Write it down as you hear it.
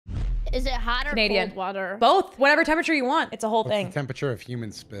Is it hot or Canadian. cold water? Both. Whatever temperature you want. It's a whole What's thing. the temperature of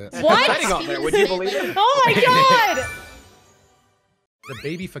human spit? What? Would you believe it? Oh my god! The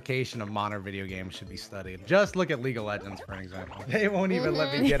babyfication of modern video games should be studied. Just look at League of Legends, for an example. They won't even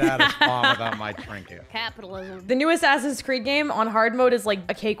let me get out of spawn without my trinket. Capitalism. The new Assassin's Creed game on hard mode is like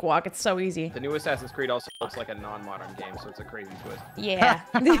a cakewalk. It's so easy. The new Assassin's Creed also looks like a non-modern game, so it's a crazy twist. Yeah.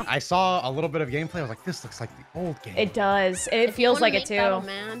 I saw a little bit of gameplay. I was like, this looks like the old game. It does. It feels like it too. Battle,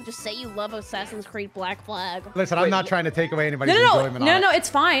 man. Just say you love Assassin's Creed Black Flag. Listen, I'm not trying to take away anybody's No, enjoyment on it. no, it's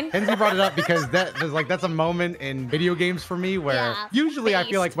fine. Kenzie brought it up because that's a moment in video games for me where usually I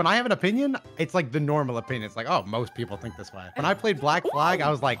feel like when I have an opinion, it's like the normal opinion. It's like, oh, most people think this way. When I played Black Flag, I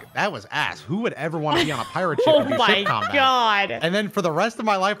was like, that was ass. Who would ever want to be on a pirate ship and do ship combat? God. And then for the rest of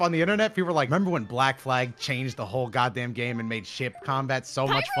my life on the internet, people were like, remember when Black Flag changed the whole goddamn game and made ship combat so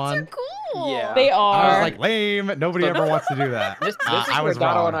much fun? Pirates are cool. Yeah. They I was are. like, lame. Nobody ever wants to do that. This is I where was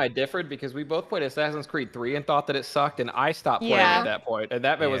Dotto wrong. and I differed because we both played Assassin's Creed 3 and thought that it sucked, and I stopped playing at that point. And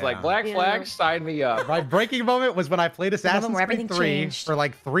that man was like, Black Flag, sign me up. My breaking moment was when I played Assassin's where Creed everything 3 changed. for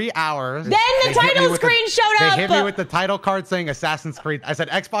like 3 hours. Then the title screen showed up. They hit me with the title card saying Assassin's Creed. I said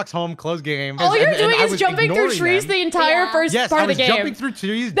Xbox Home, close game. All you're doing I is was jumping through ignoring trees them. the entire first Yes, part I of was the game. jumping through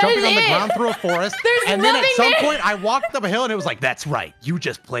trees, That jumping is on the it. ground through a forest. There's and then at nothing some there. point, I walked up a hill and it was like, that's right. You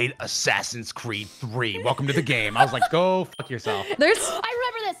just played Assassin's Creed 3. Welcome to the game. I was like, go fuck yourself. There's. I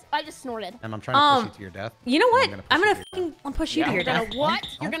remember this. I just snorted. And I'm trying to push you to your death. You know what? And I'm gonna push you to your fucking push you to your You're gonna death. what?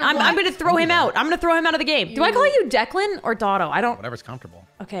 You're gonna I'm gonna throw him out. I'm gonna throw him out of the game. Do I call you Declan or Dotto? I don't. Whatever's comfortable.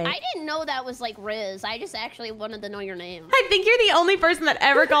 Okay. I didn't know that was like Riz. I just actually wanted to know your name. I think you're the only person that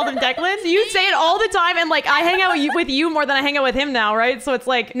ever called him Declan. So you say it all the time, and like I hang out with you more than I hang out with him now, right? So it's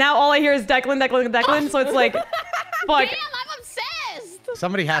like now all I hear is Declan, Declan, Declan. So it's like, fuck. Damn, I'm obsessed.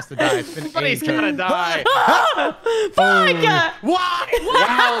 Somebody has to die. It's been Somebody's ages. gonna die. Fuck! Why?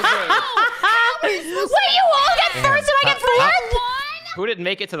 Wait, you all get first and I get fourth? Who didn't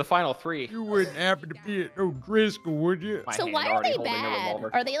make it to the final 3? You wouldn't happen to be at no Driscoll, would you? My So hand why are already they holding a bad? revolver.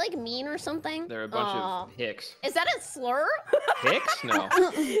 Are they like mean or something? They're a bunch of hicks. Is that a slur? Hicks? No.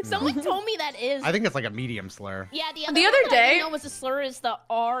 Someone told me that is. I think it's like a medium slur. Yeah, the The other other one that I day- didn't know was a slur is the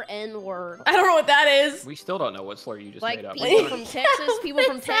RN word. I don't know what that is. We still don't know what slur you just Like made up. people from Texas, people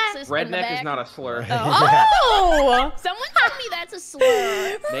from Texas. in the Redneck is back. not a slur. Oh! Someone told me that's a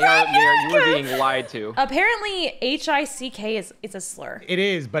slur. They are, you were being lied to. Apparently, HICK is a slur. It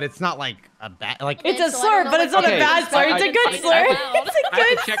is, but it's not like a bad, like It's a So I slur, don't know but what it's not Okay, a bad slur. It's a good slur. It's a I have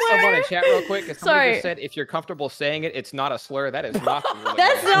good to check someone in slur. chat real quick because somebody Sorry. just said if you're comfortable saying it, it's not a slur. That is not. The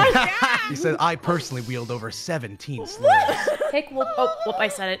That's not. he said, I personally wield over 17 slurs. Pick whoop. Oh, whoop, I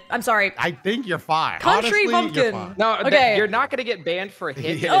said it. I'm sorry. I think you're fine. Country Honestly, you're bumpkin. fine. No, Okay. you're not going to get banned for hit.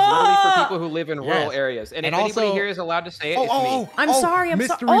 It is Yeah. literally for people who live in rural Yes. areas. And if And anybody also- here is allowed to say it, it's me. I'm sorry, I'm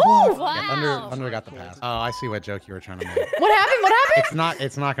mystery sorry. Oh, block. Yeah, wow. Thunder got the pass. Oh, I see what joke you were trying to make. What happened? What happened?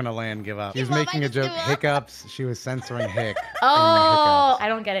 It's not gonna land. Give up. She was Give up, making I a just joke. give up. Hiccups. She was censoring hick. Oh, I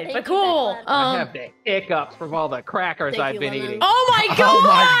don't get it, Thank but you, cool. Declan. I have the hiccups from all the crackers Thank I've you, been Lemon. eating. Oh my god! Oh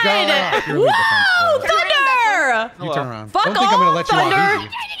my god! You're really Whoa, defensive. Thunder! You turn around. Fuck Don't think I'm gonna off, let you Thunder. off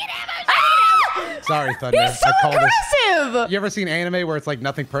easy. Sorry, Thunder. He's so I call this. aggressive. You ever seen anime where it's like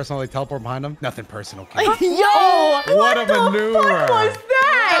nothing personal, they teleport behind them? Nothing personal. Kid. Yo, What a the maneuver. fuck was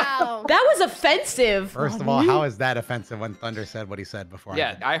that? Wow. That was offensive. First of all, how is that offensive when Thunder said what he said before?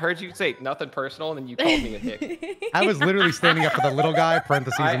 Yeah, I heard you say nothing personal, and then you called me a hick. I was literally standing up for the little guy,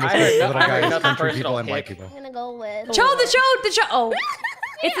 parentheses, I in this heard case, the no- little I guy heard is nothing country personal, people and white hick. people. I'm gonna go with. The chode. Oh,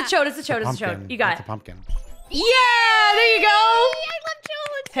 it's the chode. It's the chode. It's the chode. Pumpkin. You got It's a it. pumpkin. Yeah, there you go. I love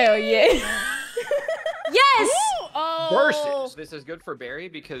children. Hell yeah. Yes. Oh. Versus. This is good for Barry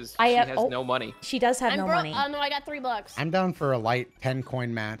because I she have- has oh. no money. She does have I'm no broke. money. Oh no, I got $3. I'm down for a light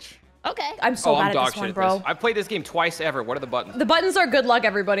 10-coin match. Okay. I'm so I'm bad dog at this shit one, at bro. this. I've played this game twice ever. What are the buttons? The buttons are good luck,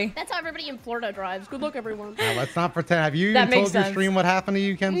 everybody. That's how everybody in Florida drives. Good luck, everyone. Now, let's not pretend. Have you That even makes told your sense. stream what happened to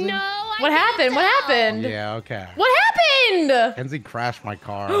you, Kenzie? No. I What can't happened? What tell. happened? Yeah, okay. What happened? Kenzie crashed my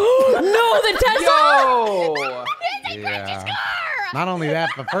car. No, the Tesla. Yo! Yeah. Not only that,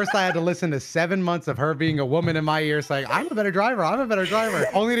 but first I had to listen to 7 months of her being a woman in my ear saying, I'm a better driver, I'm a better driver.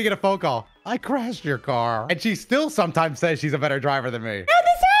 Only to get a phone call. I crashed your car. And she still sometimes says she's a better driver than me. How'd this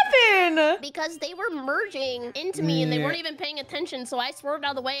happen? Because they were merging into me and they Yeah. weren't even paying attention, so I swerved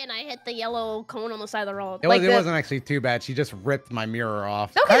out of the way and I hit the yellow cone on the side of the road. It, Like it the- wasn't actually too bad. She just ripped my mirror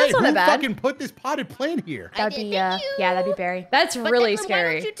off. Okay, hey, that's not who that bad. fucking put this potted plant here? That'd did, be, thank you. yeah, that'd be Barry. That's But really then Why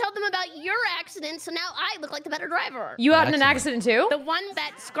scary. don't you tell them about your accident so now I look like the better driver? You got in an Excellent. accident too? The one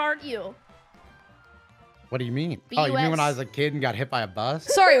that scarred you. What do you mean? BUS. Oh, you mean when I was a kid and got hit by a bus?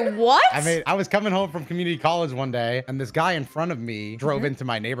 Sorry, what? I was coming home from community college one day, and this guy in front of me drove into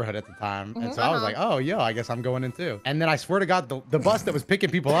my neighborhood at the time. And so I was like, oh, yo, I guess I'm going in too. And then I swear to God, the bus that was picking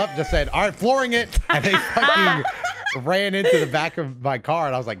people up just said, all right, flooring it. And they fucking ran into the back of my car.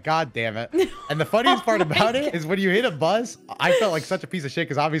 And I was like, God damn it. And the funniest part about it is when you hit a bus, I felt like such a piece of shit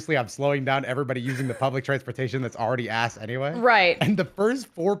because obviously I'm slowing down everybody using the public transportation that's already ass anyway. Right. And the first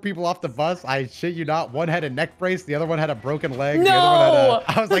 4 people off the bus, I shit you not, one had a neck brace, the other one had a broken leg. No! The other one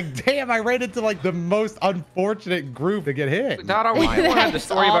had I was like, damn, I ran into like the most unfortunate group to get hit. Dotto, we had the That's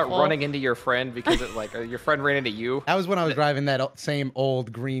story about awful. running into your friend because it, like your friend ran into you. That was when I was driving that same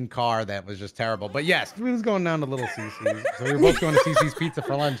old green car that was just terrible. But yes, we was going down to Little CC's. So we were both going to CC's Pizza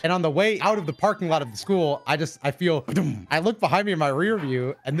for lunch. And on the way out of the parking lot of the school, I feel, I look behind me in my rear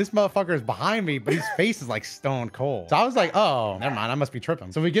view and this motherfucker is behind me, but his face is like stone cold. So I was like, oh, never mind, I must be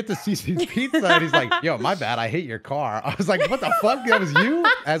tripping. So we get to CC's Pizza and he's like, yo, my bad, I hate your car. I was like, what the fuck? That was you?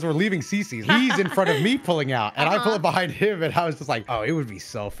 As we're leaving CC's, he's in front of me pulling out and I pull it behind him and I was just like, oh, it would be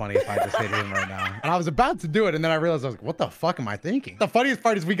so funny if I just hit him right now. And I was about to do it and then I realized I was like, what the fuck am I thinking? The funniest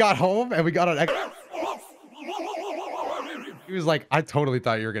part is we got home and we got on He was like, I totally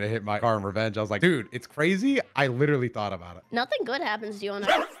thought you were going to hit my car in revenge. I was like, dude, it's crazy. I literally thought about it. Nothing good happens to you on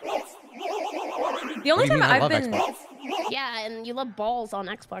Xbox. The only time I've been... Xbox? Yeah, and you love balls on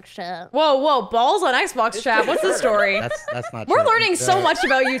Xbox chat. Whoa, balls on Xbox chat. What's the story? That's not We're true. learning so much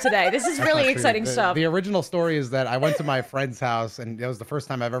about you today. This is really exciting stuff. The original story is that I went to my friend's house and it was the first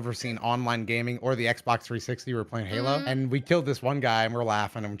time I've ever seen online gaming or the Xbox 360. We were playing Halo and we killed this one guy and we're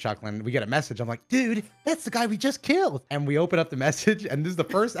laughing and we're chuckling. We get a message. I'm like, dude, that's the guy we just killed. And we open up the message and this is the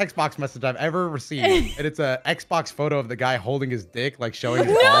first Xbox message I've ever received. And it's a Xbox photo of the guy holding his dick, like showing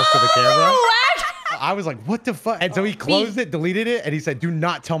his balls to the camera. I was like, what the fuck? And so he closed it, deleted it, and he said, do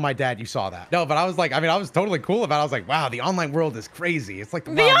not tell my dad you saw that. No, but I was like, I mean, I was totally cool about it. I was like, wow, the online world is crazy. It's like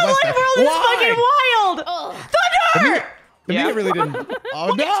the Wild West. Online world is fucking wild. Oh. Thunder! To me, it really didn't.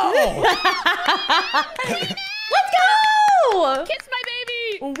 Oh, no. Let's go! Kiss my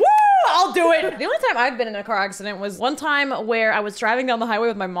baby! Woo! I'll do it. The only time I've been in a car accident was one time where I was driving down the highway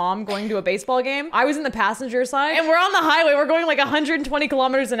with my mom going to a baseball game. I was in the passenger side and we're on the highway. We're going like 120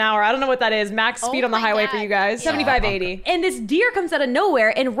 kilometers an hour. I don't know what that is. Max speed on the highway for you guys. 75, 80. And this deer comes out of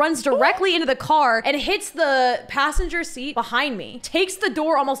nowhere and runs directly into the car and hits the passenger seat behind me. Takes the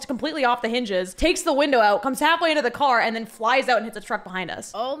door almost completely off the hinges. Takes the window out. Comes halfway into the car and then flies out and hits a truck behind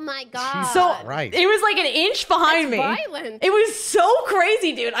us. Oh my God. So right. It was like an inch behind me. Violent. It was so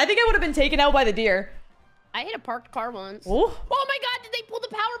crazy, dude. I think I would have been taken out by the deer. I hit a parked car once. Ooh. Oh my God, did they pull the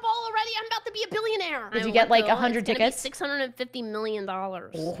Powerball already? I'm about to be a billionaire. Did you get like 100 tickets? $650 million.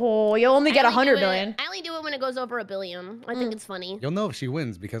 Oh, you'll only get 100 million. I only do it when it goes over $1 billion. I think it's funny. You'll know if she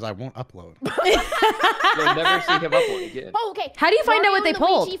wins because I won't upload. You'll never see him upload again. Oh, okay. How do you find out what they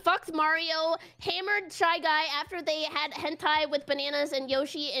pulled? Luigi fucked Mario, hammered Shy Guy after they had hentai with bananas and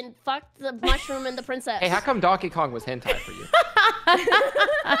Yoshi, and fucked the mushroom and the princess. Hey, how come Donkey Kong was hentai for you?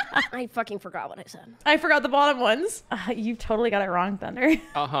 I fucking forgot what I said. I forgot the bottom ones. You totally got it wrong, Thunder.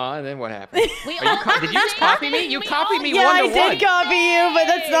 And then what happened? We Did you just copy me? You copied me Yeah, I one-to-one. did copy you, but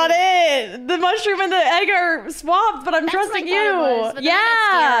that's not it. The mushroom and the egg are swapped, but I'm That's trusting what I thought it you. was, but then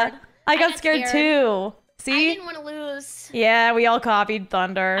Yeah, I got got scared scared. too. I See? didn't want to lose. Yeah, we all copied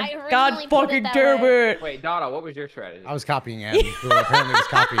Thunder. I originally God put it fucking that damn way. it. Wait, Dotto, what was your strategy? I was copying Andy, who apparently was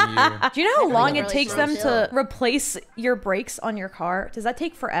copying you. Do you know how long it really takes slow them too. to replace your brakes on your car? Does that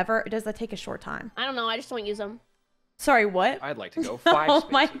take forever or does that take a short time? I don't know. I just don't use them. Sorry, what? I'd like to go 5 Oh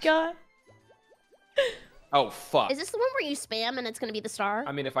spaces. my God. Oh, fuck. Is this the one where you spam and it's going to be the star?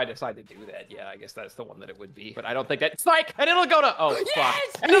 I mean, if I decide to do that, yeah, I guess that's the one that it would be. But I don't think that... Psych! And it'll go to... Oh, fuck.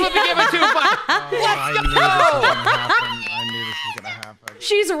 And it'll be given to... I knew this was gonna happen. I knew this was gonna happen.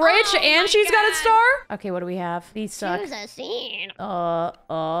 She's rich and my she's got a God. star? Okay, what do we have? These suck. Choose a scene.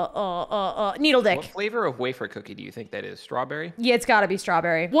 Needle dick. What flavor of wafer cookie do you think that is? Strawberry? Yeah, it's gotta be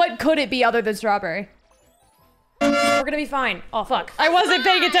strawberry. What could it be other than strawberry? We're gonna be fine. Oh, fuck. I wasn't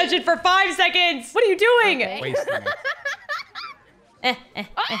paying attention for 5 seconds. What are you doing? Okay. Wasting it.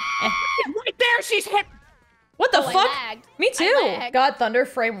 Right there, she's hit! What the Oh, I fuck? lagged. Me I too. lagged. God, Thunder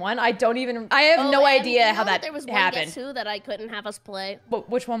Frame 1. I have no Oh, and idea you how know that there was one happened. Guess Who that I couldn't have us play.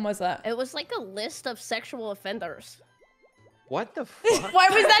 Which one was that? It was like a list of sexual offenders. What the fuck? Why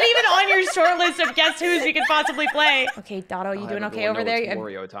was that even on your short list of guess who's we could possibly play? Okay, Dotto, you doing okay over there? It's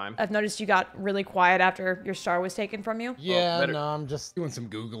Wario time. I've noticed you got really quiet after your star was taken from you. Yeah, better- no, I'm just doing some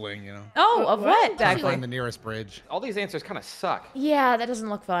Googling, you know. Oh, of what Trying to exactly? find the nearest bridge. All these answers kind of suck. Yeah, that doesn't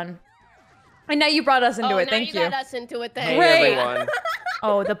look fun. And now you brought us into it. Now Thank you got us into it then. Great. Hey, everyone.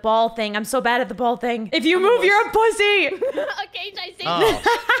 Oh, the ball thing. I'm so bad at the ball thing. If you move, you're a pussy. Okay, I see. Oh.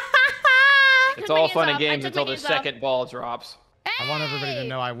 It's all fun and games until the second ball drops. I want everybody to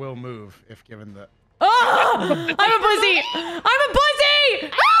know I will move if given the. Oh, I'm a pussy. I'm a pussy. No!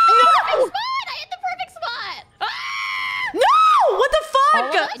 I hit the perfect spot. No! What the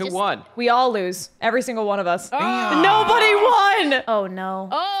fuck? Who won? We all lose. Every single one of us. Damn. Nobody won. Oh no.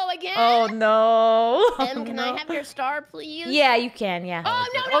 Oh, again. Oh no. Em, can I have your star, please? Yeah, you can. Yeah. Oh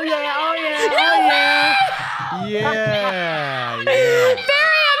no! Oh yeah! Oh yeah! Oh yeah! Yeah! Barry,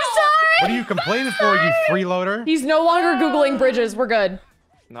 I'm sorry. What are you complaining for, you freeloader? He's no longer Googling bridges. We're good.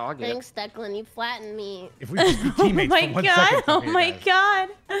 No, I'll get it. Thanks, Declan. You flattened me. If we just be teammates Oh for my 1 god. second. Oh my god.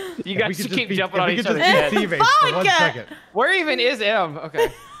 You guys just keep jumping on each If other's we could heads. just be teammates for 1 Fuck! second. Where even is M? Okay.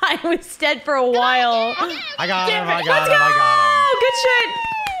 I was dead for a while. I got him. I Let's got him. go! I Good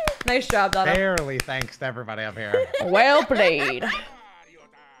shit. Nice job, got him. Doto. Barely thanks to everybody up here. Well played.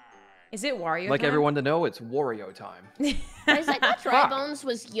 Is it Wario Like time? everyone to know, it's Wario time. Guys, I thought Dry Bones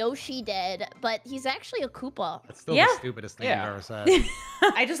was Yoshi dead, but he's actually a Koopa. That's still Yeah. the stupidest thing you've ever said.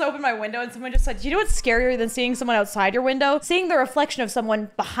 I just opened my window and someone just said, do you know what's scarier than seeing someone outside your window? Seeing the reflection of someone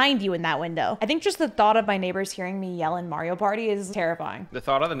behind you in that window. I think just the thought of my neighbors hearing me yell in Mario Party is terrifying. The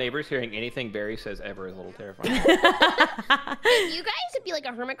thought of the neighbors hearing anything Barry says ever is a little terrifying. If you guys would be like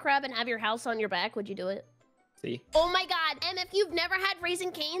a hermit crab and have your house on your back, would you do it? See? Oh my god. And if you've never had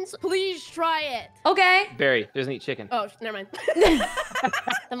Raising Cane's, please try it. Okay. Barry doesn't eat chicken. Oh, never mind.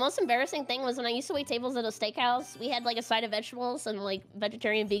 The most embarrassing thing was when I used to wait tables at a steakhouse, we had like a side of vegetables and like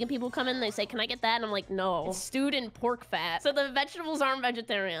vegetarian vegan people come in and they say, can I get that? And I'm like, no, it's stewed in pork fat. So the vegetables aren't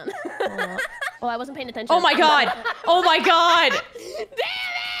vegetarian. Oh, I wasn't paying attention. Oh my god. Oh my god. Damn it!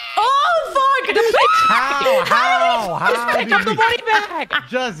 Oh fuck. How? Pick up the money back!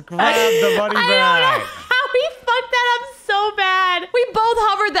 Just grab the money I don't back. know how we fucked that up so bad. We both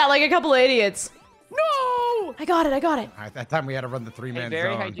hovered that like a couple of idiots. No! I got it. I got it. All right, that time we had to run the 3-man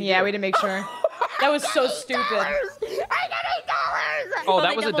Barry, zone. how'd you Yeah, do? we didn't make sure. That was so stupid. I got $8! Oh, they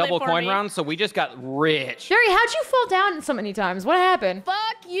that was a doubled it double for coin me. round, so we just got rich. Jerry, how'd you fall down so many times? What happened? Fuck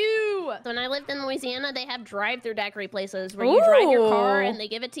you! When I lived in Louisiana, they have drive-through daiquiri places where you drive your car Ooh. and they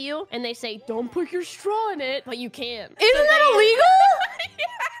give it to you, and they say, don't put your straw in it, but you can. Isn't that illegal?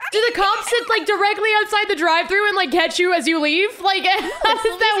 Do the cops sit like directly outside the drive-thru and like catch you as you leave? Like, how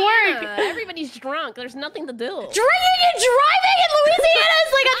does that work? Everybody's drunk. There's nothing to do. Drinking and driving in Louisiana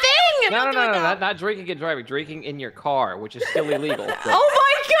is like a thing. No, not drinking and driving. Drinking in your car, which is still illegal. Oh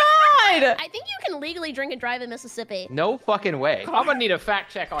my god! I think you can legally drink and drive in Mississippi. No fucking way. I'm gonna need a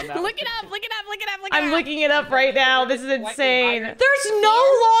fact check on that. Look it up, look it up, look it up, look it up. I'm looking it up right now. This is insane. There's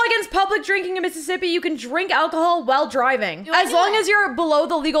no law against public drinking in Mississippi. You can drink alcohol while driving. Do I As do long it? as you're below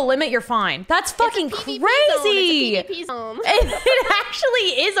the legal limit, you're fine. That's fucking It's a PvP crazy. Zone. It's a PvP zone. It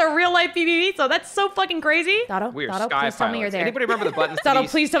actually is a real life PvP, so that's so fucking crazy. Doto, We are Doto, sky please tell me you're pilots. there. Anybody remember the buttons? to Doto,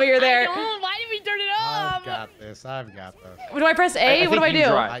 these? please tell me you're there. Why did we turn it I've off? got this. I've got this. Do I press A? What do think I you do?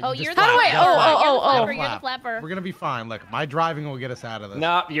 drive. Oh, You you're just the How do I- flap. oh, Flap. oh, oh, You're the Flap. flapper. We're gonna be fine. Look, my driving will get us out of this.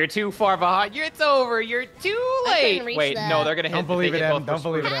 No, you're too far behind. It's over. You're too I late. couldn't reach Wait, that. no, they're gonna hit. Don't believe they it, hit Em. both Don't for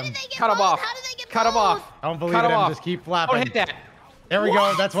believe it, sure. How Em. did they get Cut 'em both? off. How did they get Cut 'em both? off. Don't believe Cut it, 'em Em. off. Just keep flapping. Don't hit that. There we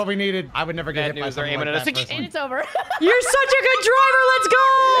go. That's what we needed. I would never get Bad hit by news, they're something aiming like at us that again. And personally. it's over. You're such a good driver. Let's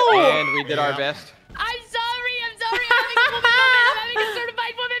go. And we did our best. I'm sorry. I'm having a woman moment. I'm having a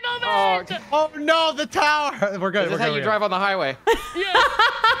certified woman moment. Oh no, the tower. We're good. This We're is how good, you we're drive good. on the highway.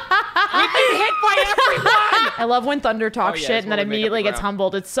 We've been hit by everyone. I love when Thunder talks Oh, yeah, shit it's and then when we make up immediately the gets ground.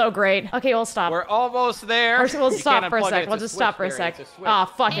 humbled. It's so great. Okay, we'll stop. We're almost there. We'll You stop can't for a unplug it. sec. It's We'll just switch, stop for a Barry. sec. It's switch. Oh,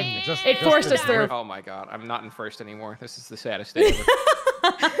 fuck it. Just It forced us just through. Oh my god, I'm not in first anymore. This is the saddest day ever.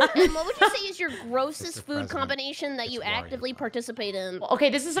 And what would you say is your Mr. grossest food President, combination that it's you Wario actively time. participate in? Okay,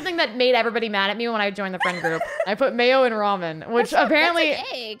 this is something that made everybody mad at me when I joined the friend group. I put mayo in ramen, which apparently... That's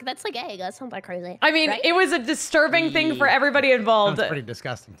like egg. That's like egg. That's not that crazy. I mean, right? it was a disturbing thing for everybody involved. Sounds pretty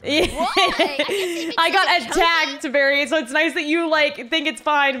disgusting to me. Why? I can see if I it's got like chunky. attacked, Barry, so it's nice that you, like, think it's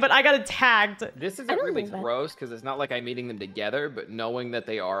fine, but I got attacked. This isn't don't really think that. gross because it's not like I'm eating them together, but knowing that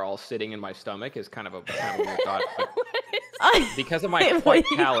they are all sitting in my stomach is kind of a weird thought. But because of my white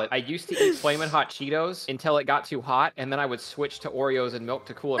palate, I used to eat Flamin' Hot Cheetos until it got too hot, and then I would switch to Oreos and milk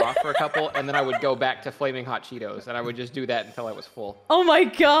to cool it off for a couple, and then I would go back to Flaming Hot Cheetos, and I would just do that until I was full. Oh my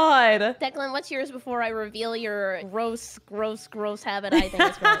god. Declan, what's yours before I reveal your gross habit? I think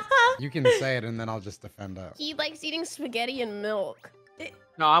it's gross. You can say it and then I'll just defend it. He likes eating spaghetti and milk.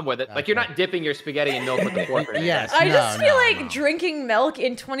 No, I'm with it. Like, you're not dipping your spaghetti in milk with the fork. Yes. I just feel like drinking milk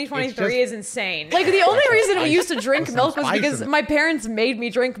in 2023 is insane. Like, the only reason we used to drink milk was because my parents made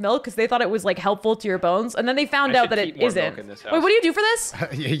me drink milk because they thought it was like helpful to your bones, and then they found out that it isn't. Wait, what do you do for this?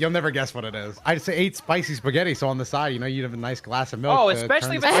 You'll never guess what it is. I just ate spicy spaghetti, so on the side, you know, you'd have a nice glass of milk. Oh,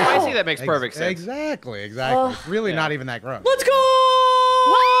 especially if it's spicy, that makes perfect sense. Exactly. It's really not even that gross. Let's go!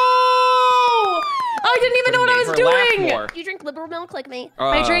 I didn't even know what I was doing. You drink liberal milk like me?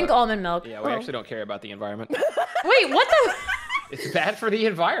 I drink almond milk. Yeah, we actually don't care about the environment. Wait, what the? It's bad for the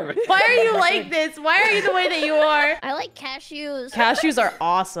environment. Why are you like this? Why are you the way that you are? I like cashews. Cashews are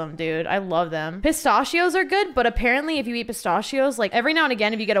awesome, dude. I love them. Pistachios are good, but apparently if you eat pistachios, like every now and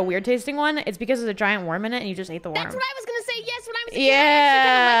again, if you get a weird tasting one, it's because there's a giant worm in it and you just ate the worm. That's what I was gonna say. Yes, when I was a kid,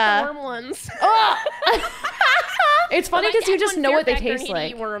 yeah. I actually kinda like the worm ones. Oh. It's funny because you just know what they taste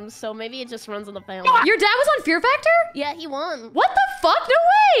like. Eat worms, so maybe it just runs in the family. Your dad was on Fear Factor? Yeah, he won. What the fuck? No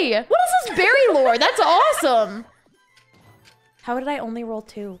way! What is this berry lore? That's awesome. How did I only roll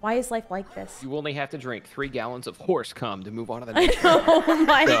 2? Why is life like this? You only have to drink 3 gallons of horse cum to move on to the next Oh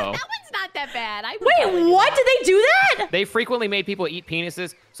my. That one's not that bad. Wait, what? Did they do that? They frequently made people eat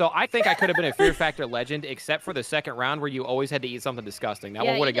penises, so I think I could have been a Fear Factor legend, except for the second round where you always had to eat something disgusting. That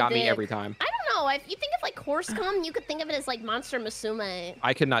one would have got me every time. I don't know. If you think of like horse cum, you could think of it as like Monster Musume.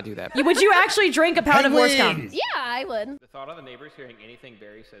 I could not do that. Would you actually drink a pound of horse cum? Yeah, I would. The thought of the neighbors hearing anything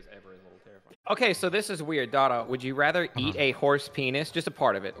Barry says ever is a little terrifying. Okay, so this is weird. Dada, would you rather eat a horse penis, just a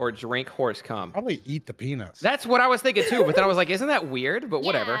part of it, or drink horse cum? Probably eat the penis. That's what I was thinking too, but then I was like, isn't that weird? But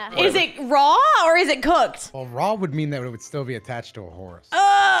whatever. Is it raw or is it cooked? Well, raw would mean that it would still be attached to a horse.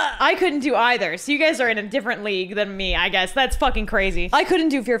 I couldn't do either. So you guys are in a different league than me, I guess. That's fucking crazy. I couldn't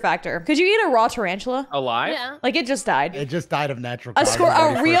do Fear Factor. Could you eat a raw tarantula? Alive? Yeah. Like it just died. It just died of natural A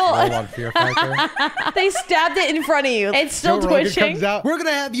causes. real On Fear Factor. They stabbed it in front of you. It's still Joe Rogan twitching. comes out, we're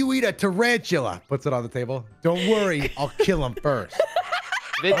gonna have you eat a tarantula. Puts it on the table. Don't worry, I'll kill him first.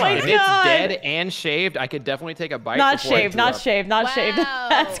 If it's dead and shaved, I could definitely take a bite. Not shaved. That's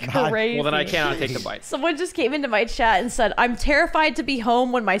crazy. Well, then I cannot take the bite. Someone just came into my chat and said, I'm terrified to be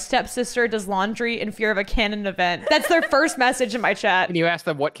home when my stepsister does laundry in fear of a canon event. That's their first message in my chat. Can you ask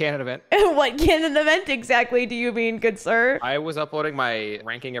them what canon event? What canon event exactly do you mean, good sir? I was uploading my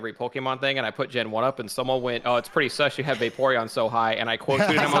ranking every Pokemon thing, and I put Gen 1 up, and someone went, oh, it's pretty sus you have Vaporeon so high, and I quoted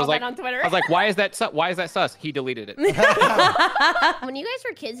him. I was like, on Twitter. I was like, why is that sus? He deleted it. When you guys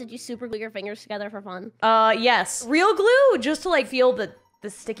were kids, did you super glue your fingers together for fun? Yes. Real glue, just to like feel the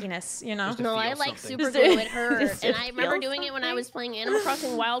stickiness, you know? No, I like super glue. It hurt. And I remember doing it when I was playing Animal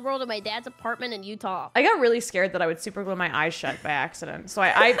Crossing Wild World at my dad's apartment in Utah. I got really scared that I would super glue my eyes shut by accident. So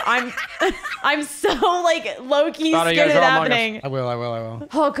I'm so like low-key scared of it happening. I will.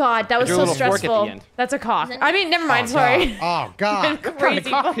 Oh God, that was so stressful. That's a cock. I mean, never mind, sorry. Oh God. What kind of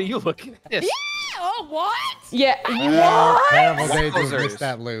cock are you looking at this? Oh, what? Yeah. What? Terrible day to miss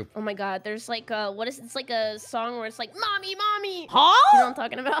that loop. Oh my God, there's like it's like a song where it's like, mommy, mommy. Huh? You know what I'm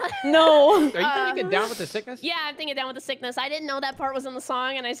talking about? No. Are you thinking Down with the Sickness? Yeah, I'm thinking Down with the Sickness. I didn't know that part was in the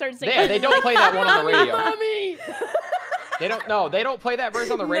song, and I started singing. Yeah, they don't play that one on the radio. Mommy. They don't play that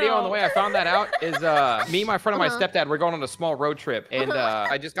version on the radio. And the way I found that out is me, my friend, and my stepdad, we're going on a small road trip, and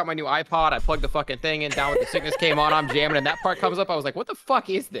I just got my new iPod. I plugged the fucking thing in. Down with the Sickness came on. I'm jamming, and that part comes up. I was like, what the fuck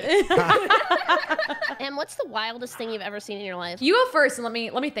is this? And what's the wildest thing you've ever seen in your life? You go first and let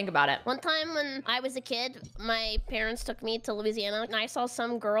me think about it. One time when I was a kid, my parents took me to Louisiana, and I saw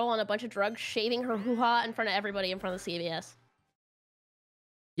some girl on a bunch of drugs shaving her hoo-ha in front of everybody in front of the CVS.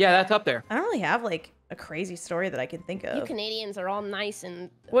 Yeah, that's up there. I don't really have like a crazy story that I can think of. You Canadians are all nice and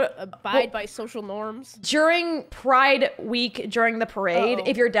abide by social norms. During Pride Week, during the parade,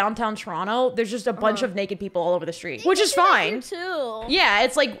 if you're downtown Toronto, there's just a bunch of naked people all over the street, which is fine. Too. Yeah,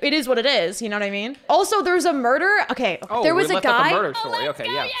 it's like, it is what it is, you know what I mean? Also, there's a murder. Okay, there was a guy. The murder story. Okay,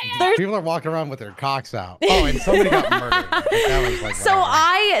 yeah. People are walking around with their cocks out. Oh, and somebody got murdered. That was like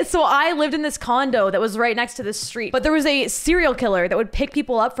So I lived in this condo that was right next to this street, but there was a serial killer that would pick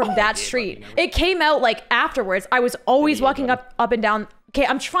people up from that street. It came out like afterwards. I was always walking up and down. Okay,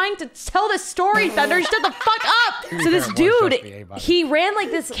 I'm trying to tell this story, Thunder. Shut the fuck up. So this dude, he ran like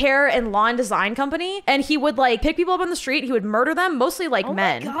this care and lawn design company, and he would like pick people up on the street. He would murder them, mostly like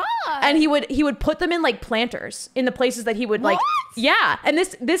men. My God. And he would put them in like planters in the places that he would like. Yeah, and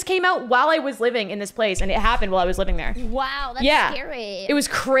this came out while I was living in this place, and it happened while I was living there. Wow, that's scary. It was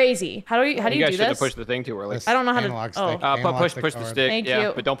crazy. How do you do this? You guys shouldn't have pushed the thing too early. I don't know how to. Push the stick. Thank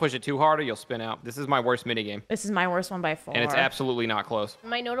you. But don't push it too hard or you'll spin out. This is my worst minigame. This is my worst one by far. And it's absolutely not close.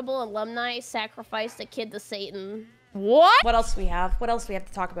 My notable alumni sacrificed a kid to Satan. What? What else do we have? What else do we have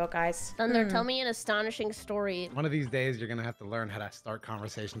to talk about, guys? Thunder, tell me an astonishing story. One of these days, you're gonna have to learn how to start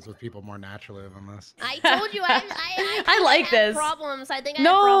conversations with people more naturally than this. I told you I like had this. Problems. I think I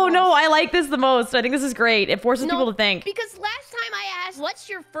have problems. No, I like this the most. I think this is great. It forces people to think. Because last time I asked, what's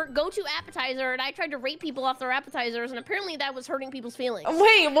your go-to appetizer? And I tried to rate people off their appetizers, and apparently that was hurting people's feelings.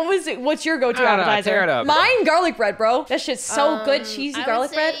 Wait, what was it? What's your go-to appetizer? Tear it up. Mine, garlic bread, bro. That shit's so good. Cheesy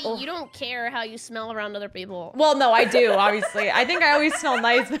garlic bread. Oh. You don't care how you smell around other people. Well, no, I do, obviously. I think I always smell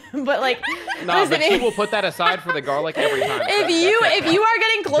nice, but like, No, but she will put that aside for the garlic every time. If you are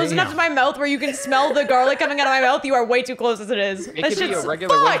getting close enough to my mouth where you can smell the garlic coming out of my mouth, you are way too close as it is. It could be a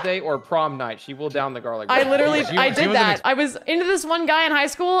regular Wednesday or prom night. She will down the garlic bread. I literally, I did that. I was into this one guy in high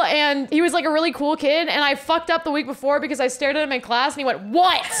school, and he was like a really cool kid, and I fucked up the week before because I stared at him in class, and he went,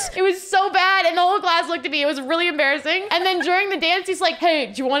 "What?" It was so bad, and the whole class looked at me. It was really embarrassing. And then during the dance, he's like, "Hey,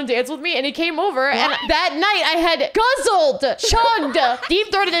 do you want to dance with me?" And he came over, and that night I had guzzled, chugged,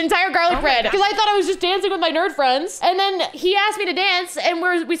 deep-throated an entire garlic bread because I thought I was just dancing with my nerd friends. And then he asked me to dance, and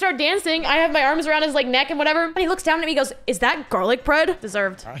we start dancing. I have my arms around his like neck and whatever, and he looks down at me, and goes, "Is that garlic bread?"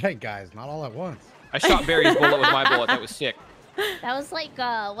 Deserved. All right, guys, not all at once. I shot Barry's bullet with my bullet. That was sick. That was like,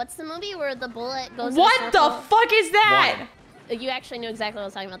 what's the movie where the bullet goes What in a the circle? fuck is that? You actually knew exactly what I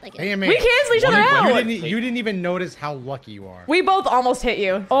was talking about. Thank you. AMA. We cancel each other out. You didn't even notice how lucky you are. We both almost hit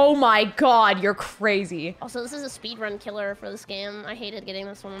you. Oh my god, you're crazy. Also, this is a speedrun killer for this game. I hated getting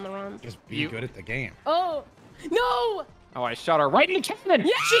this one on the run. Just be good at the game. Oh, no! Oh, I shot her right in the cannon.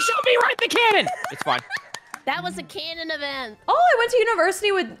 Yeah, she shot me right in the cannon. It's fine. That was a canon event. Oh, I went to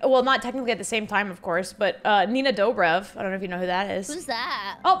university with, well, not technically at the same time, of course, but Nina Dobrev. I don't know if you know who that is. Who's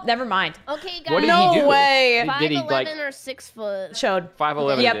that? Oh, never mind. Okay, guys. What did No he do? way. 5'11" or 6 foot. Showed.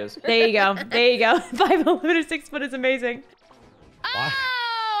 5'11" Yep. it is. There you go. There you go. 5'11" or 6 foot is amazing. Oh,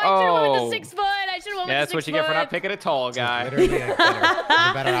 I should have went with Oh. the 6 foot. I should have went with the 6 foot. Yeah, that's what you get for not picking a tall guy. Literally a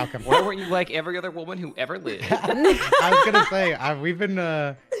better outcome. Why weren't you like every other woman who ever lived? I was gonna say we've been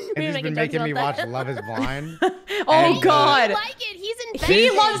Andy's making been jokes making me about watch that. Love Is Blind. Oh And, god. I like it. He's He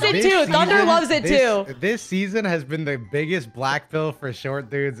invested. loves it too. Thunder loves it too. This season has been the biggest black pill for short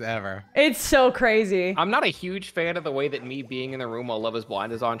dudes ever. It's so crazy. I'm not a huge fan of the way that me being in the room while Love Is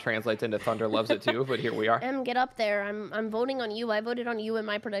Blind is on translates into Thunder loves it too, but here we are. Get up there. I'm voting on you. I voted on you in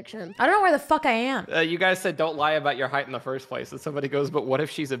my prediction. I don't know where the fuck I am. You guys said don't lie about your height in the first place, and somebody goes, but what if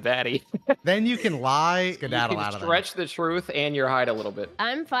she's a baddie? Then you can lie, You skedaddle can out of there. stretch the truth and your height a little bit.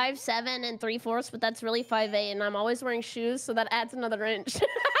 I'm 5'7" and 3/4, but that's really 5'8", and I'm always wearing shoes, so that adds another inch.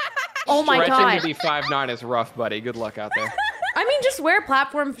 Oh my Stretching god. to be 5'9" is rough, buddy. Good luck out there. I mean, just wear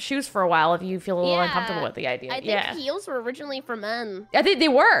platform shoes for a while if you feel a little Yeah. uncomfortable with the idea. I think Yeah. heels were originally for men. I think they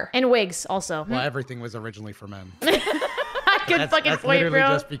were. And wigs also. Well, everything was originally for men. Good fucking That's point, literally bro.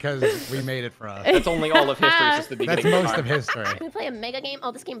 just because we made it for us. That's only all of history since the beginning. That's of most time. of history. Can we play a mega game?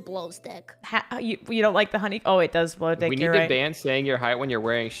 Oh, this game blows dick. You don't like the honey? Oh, it does blow dick. We need You're to right. ban saying your height when you're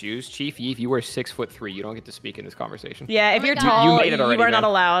wearing shoes. Chief Eve, you are 6'3". You don't get to speak in this conversation. Yeah, if my you're God. tall, You made it already, you are not man.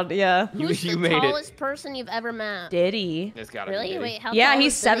 allowed. Yeah. Who's you the made it. tallest person you've ever met? Diddy. It's gotta Really? be. Diddy. Wait, how Yeah, tall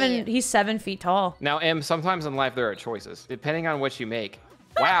he's is Diddy? 7. He's 7 feet tall. Now, Em, sometimes in life there are choices, depending on what you make.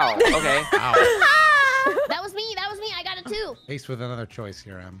 Wow. Okay. Wow. That was me. That was me. I got it too. Faced with another choice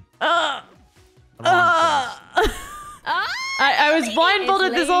here, Em. Uh, The wrong choice. I was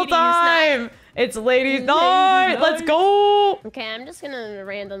blindfolded this whole ladies' night. time. It's ladies' night. Let's go. Okay, I'm just gonna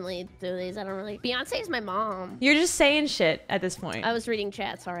randomly do these. I don't really. Beyonce's my mom. You're just saying shit at this point. I was reading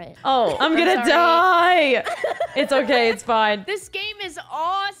chats. All right. Oh, I'm gonna sorry. die. It's okay. It's fine. This game is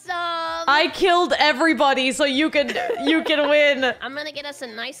awesome. I killed everybody, so you can win. I'm gonna get us a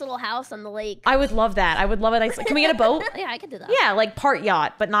nice little house on the lake. I would love that. I would love a nice. Can we get a boat? Yeah, I could do that. Yeah, like part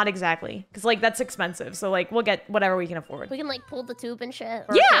yacht, but not exactly, because like that's expensive. So like we'll get whatever we can afford. We can like pull the tube and shit.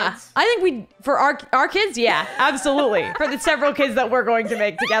 for our Yeah, kids. I think we for our kids. Yeah, absolutely. For the several kids that we're going to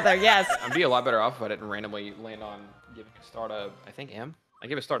make together. Yes. I'd be a lot better off if I didn't randomly land on giving a start to, I think, Em? I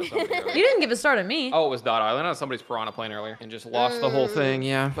gave a start to somebody earlier. You didn't give a start at me. Oh, it was Dot. I landed on somebody's piranha plane earlier and just lost the whole thing.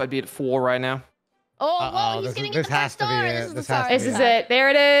 Yeah, I'd be at 4 right now. Oh, Uh-oh, whoa, he's this gonna is- get this the has first to be star. it. This is the This star. has to This be is it. it. There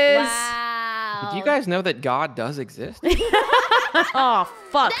it is. Wow. Do you guys know that God does exist? Oh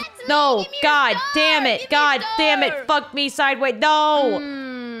fuck. That's me. No. Give me your God star. damn Give it. me God your damn it. star. Fuck me sideways. No.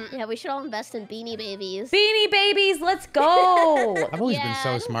 Yeah, we should all invest in Beanie Babies. Beanie Babies. Let's go. I've always Yeah, been I so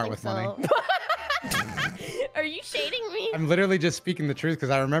don't smart think with so. money. Are you shading me? I'm literally just speaking the truth because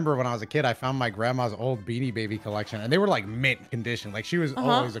I remember when I was a kid, I found my grandma's old Beanie Baby collection and they were like mint condition. Like she was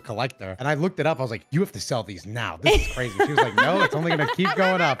always a collector. And I looked it up. I was like, you have to sell these now. This is crazy. She was like, no, it's only going to keep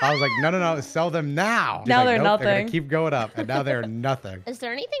going up. I was like, no, sell them now. She's now like, they're nope, nothing. They're going to keep going up. And now they're nothing. Is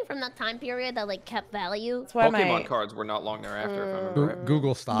there anything from that time period that like kept value? That's why Pokemon cards were not long thereafter, if I remember right.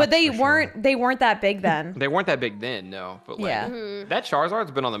 Google stopped. But they weren't that big then. They weren't that big then, no. But like, that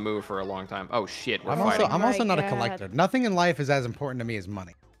Charizard's been on the move for a long time. Oh shit, we're fighting. I'm also not a collector. Nothing in life is as important to me as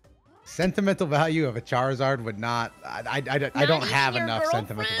money. Sentimental value of a Charizard would not. I don't have enough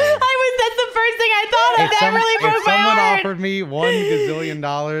sentimental value. That's the first thing I thought of. That really broke If my someone heart. offered me $1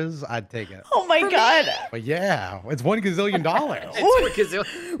 gazillion, I'd take it. Oh my god. But yeah, it's $1 gazillion. It's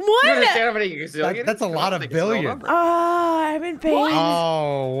What? You understand how many gazillion? That's a lot of billion. I'm in pain.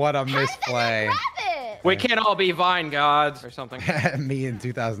 Oh, what a misplay. We can't all be Vine gods or something. Me in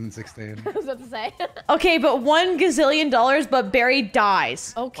 2016. I was about to say. Okay, but $1 gazillion, but Barry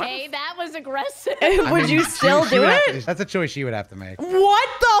dies. Okay, that was aggressive. Would you still do it? That's a choice she would have to make. What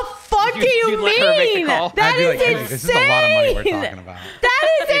the fuck do you let her make the mean? call? That I'd be is like, hey, insane. this is a lot of money we're talking about. That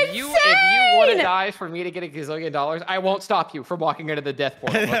is If you want to insane. die for me to get $1 gazillion, I won't stop you from walking into the death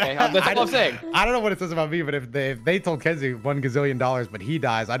portal. Okay, that's all I'm saying. I don't know what it says about me, but if they told Kenzie $1 gazillion, but he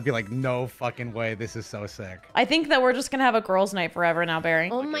dies, I'd be like, no fucking way. This is so sick. I think that we're just gonna have a girls' night forever now, Barry.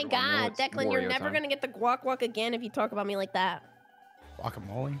 Oh my everyone god, knows it's Declan, you're Wario never time. gonna get the guac again if you talk about me like that.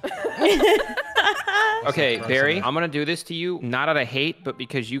 Guacamole. Okay, gross, Barry, isn't it? I'm gonna do this to you, not out of hate, but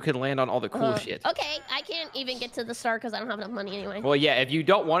because you can land on all the cool shit. Okay, I can't even get to the star because I don't have enough money anyway. Well, yeah, if you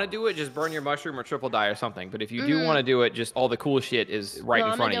don't want to do it, just burn your mushroom or triple die or something. But if you do want to do it, just all the cool shit is right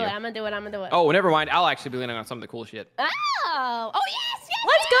in front of you. I'm gonna do it. I'm gonna do it. Oh, never mind. I'll actually be landing on some of the cool shit. Oh yes, yes.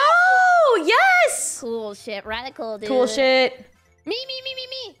 Let's go! Yes! Cool shit, radical dude. Cool shit. Me.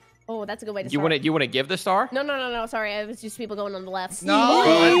 Oh, that's a good way to You start. want to give the star? No. Sorry, it was just people going on the left. No.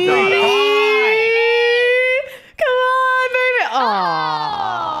 Come on, baby.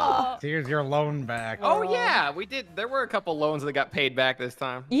 Aww. Here's your loan back. Oh yeah, we did. There were a couple loans that got paid back this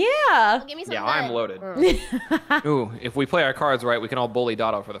time. Yeah. Give me some Yeah, of I'm that. loaded. Ooh, if we play our cards right, we can all bully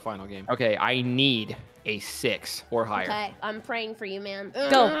Dotto for the final game. Okay, I need a 6 or higher. Okay, I'm praying for you, man.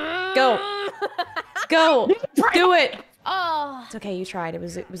 Go. Do it. Oh. It's okay. You tried. It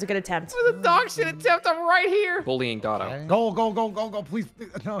was a good attempt. The dog shit attempt. I'm right here. Bullying Dotto. Okay. Go, please.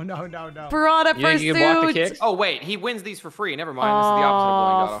 No. Piranha You think you can block the pursuit. kicks? Oh wait, he wins these for free. Never mind. This is the opposite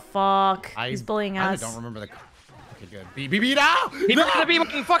of bullying Dotto. Fuck. He's bullying I us. don't remember the. Okay, good. Beat now. He pressed the B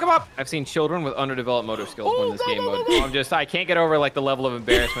button. Fuck him up. I've seen children with underdeveloped motor skills win this game mode. I can't get over like the level of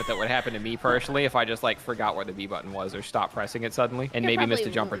embarrassment that would happen to me personally if I just like forgot where the B button was or stopped pressing it suddenly and maybe missed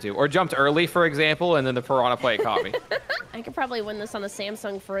a jump or two or jumped early, for example, and then the piranha play caught me. I could probably win this on a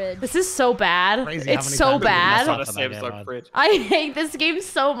Samsung fridge. This is so bad. Crazy how It's many so times we mess bad. up On a for that game Samsung mode. fridge. I hate this game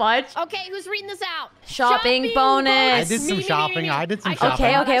so much. Okay, who's reading this out? Shopping bonus. I did some Me. shopping. I did some shopping.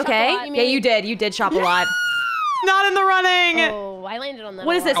 Okay. I shopped a lot. Yeah, you did. You did shop a lot. Not in the running. Oh, I landed on that.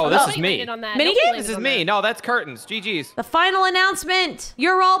 What is this? Oh, this Nobody is me. landed on that. Minigame? Nobody landed This is on me. that. No, that's curtains. GG's. The final announcement.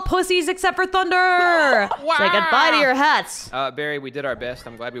 You're all pussies except for Thunder. Say goodbye to your hats. Barry, we did our best.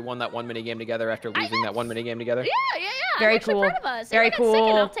 I'm glad we won that 1 minigame together after losing that 1 minigame together. Yeah. Very I'm actually cool. proud of us. Very If I got second,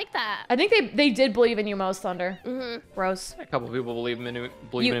 cool. I'll take that. I think they did believe in you most, Thunder. Gross. A couple people believing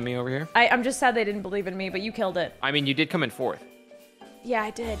in me over here. I'm just sad they didn't believe in me, but you killed it. I mean, you did come in 4th. Yeah,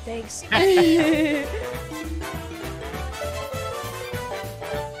 I did. Thanks.